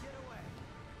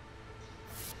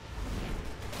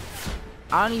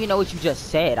 I don't even know what you just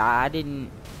said. I didn't.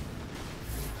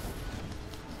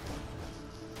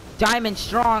 Diamond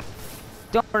strong.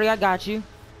 Don't worry, I got you.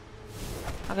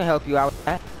 I can help you out with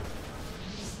that.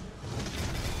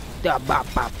 Da ba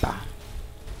ba ba.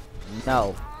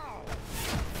 No.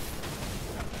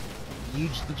 You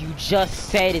just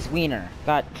said it's wiener.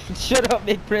 God, shut up,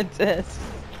 big princess.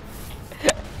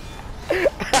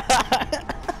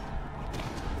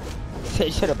 Say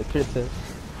shut up, big princess.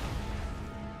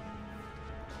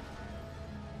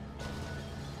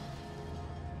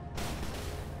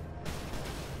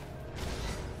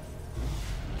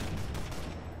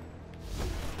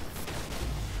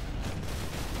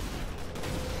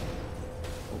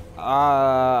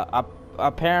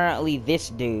 Apparently this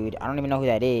dude, I don't even know who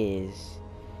that is.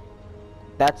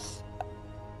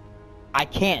 I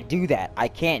can't do that. I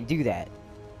can't do that.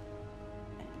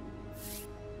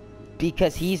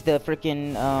 Because he's the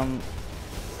freaking,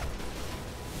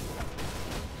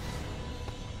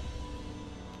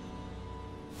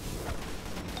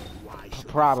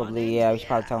 Probably, yeah. We should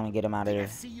probably tell him to get him out of here.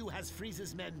 SCU has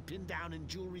Freeze's men pinned down in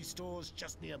jewelry stores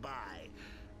just nearby.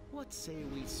 What say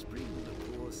we spring the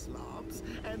poor slobs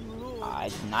and lure?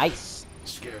 Nice.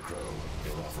 Scarecrow,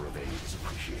 your offer of aid is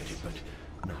appreciated, but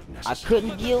not necessary. I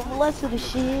couldn't give less of a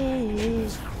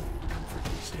shit.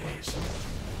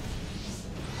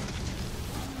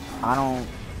 I don't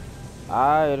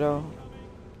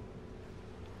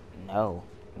know.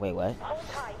 Wait, what?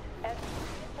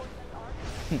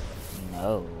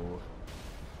 No.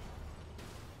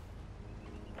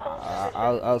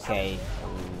 Okay.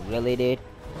 Really, dude?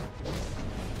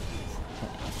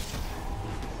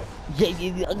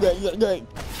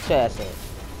 That's it.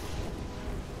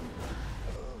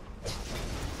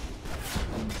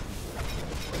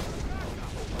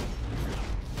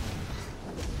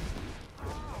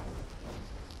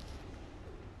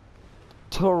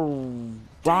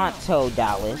 Toronto,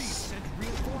 Dallas,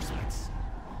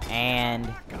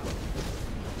 and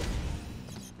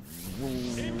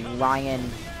Ryan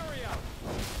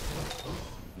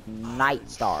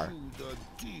Nightstar.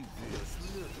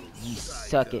 You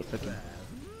suck it, freaking.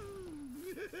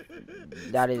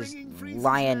 That is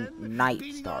Lion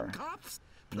Nightstar.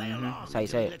 That's how you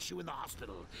say it.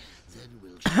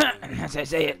 That's how you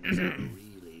say it.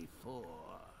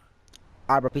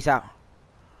 Alright, bro, peace out.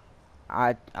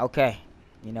 Okay.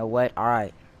 You know what?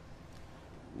 Alright.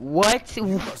 What? You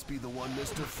must be the one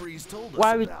Mr. Freeze told us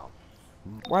about.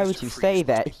 Why would you say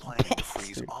that? He's planning to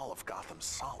freeze all of Gotham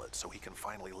solid so he can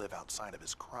finally live outside of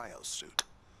his cryo suit.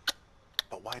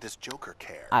 But why does Joker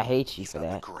care? I hate you for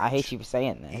that. I hate you for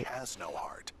saying that. He has no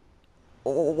heart.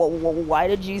 Why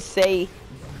did you say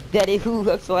that it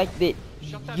looks like that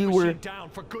you were down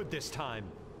for good this time?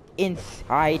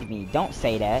 Inside me? Don't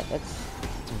say that. It's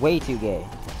way too gay.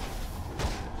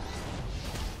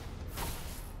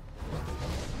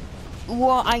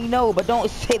 Well, I know, but don't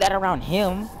say that around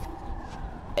him.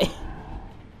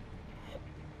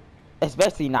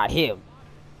 Especially not him.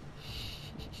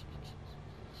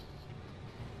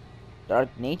 Dark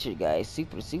nature, guys.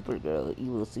 Supergirl,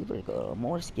 evil Supergirl.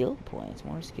 More skill points.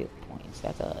 More skill points.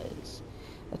 That's us.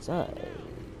 That's us.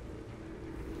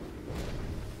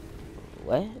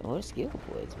 What? What skill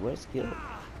points? What skill?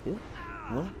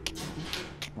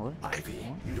 What? Ivy,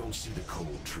 you don't see the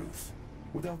cold truth.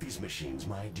 Without these machines,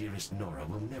 my dearest Nora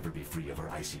will never be free of her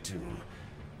icy tomb.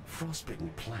 Frostbitten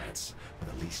plants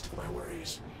are the least of my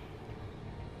worries.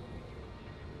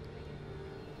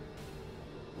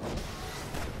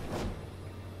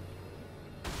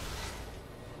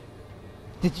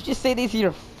 Did you just say these are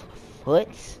your foot?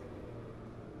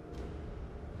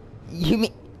 You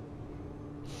mean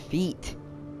feet?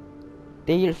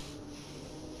 They're your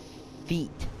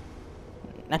feet,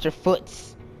 not your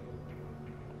foots.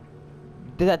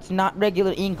 That's not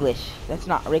regular English. That's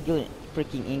not regular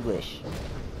freaking English.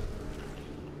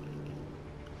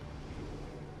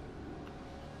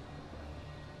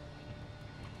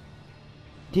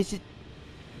 This is...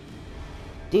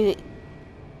 Dude...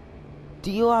 Do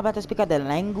you all about to speak out the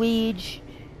language?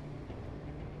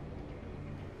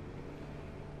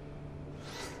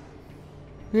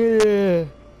 Yeah.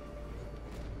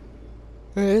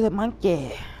 The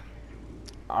monkey.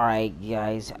 Alright,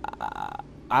 guys.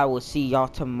 I will see y'all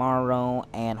tomorrow,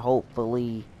 and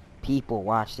hopefully people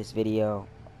watch this video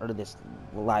or this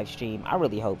live stream. I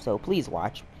really hope so. Please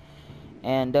watch.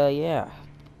 And yeah.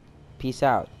 Peace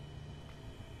out.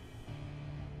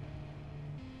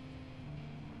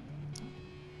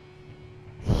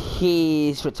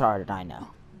 He's retarded, I know.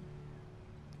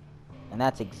 And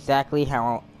that's exactly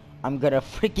how I'm gonna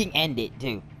freaking end it,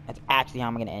 too. That's actually how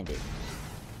I'm gonna end it.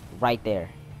 Right there.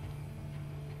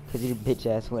 Because your bitch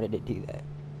ass wanted to do that.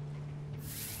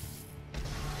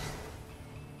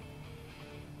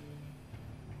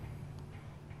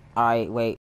 Alright, wait.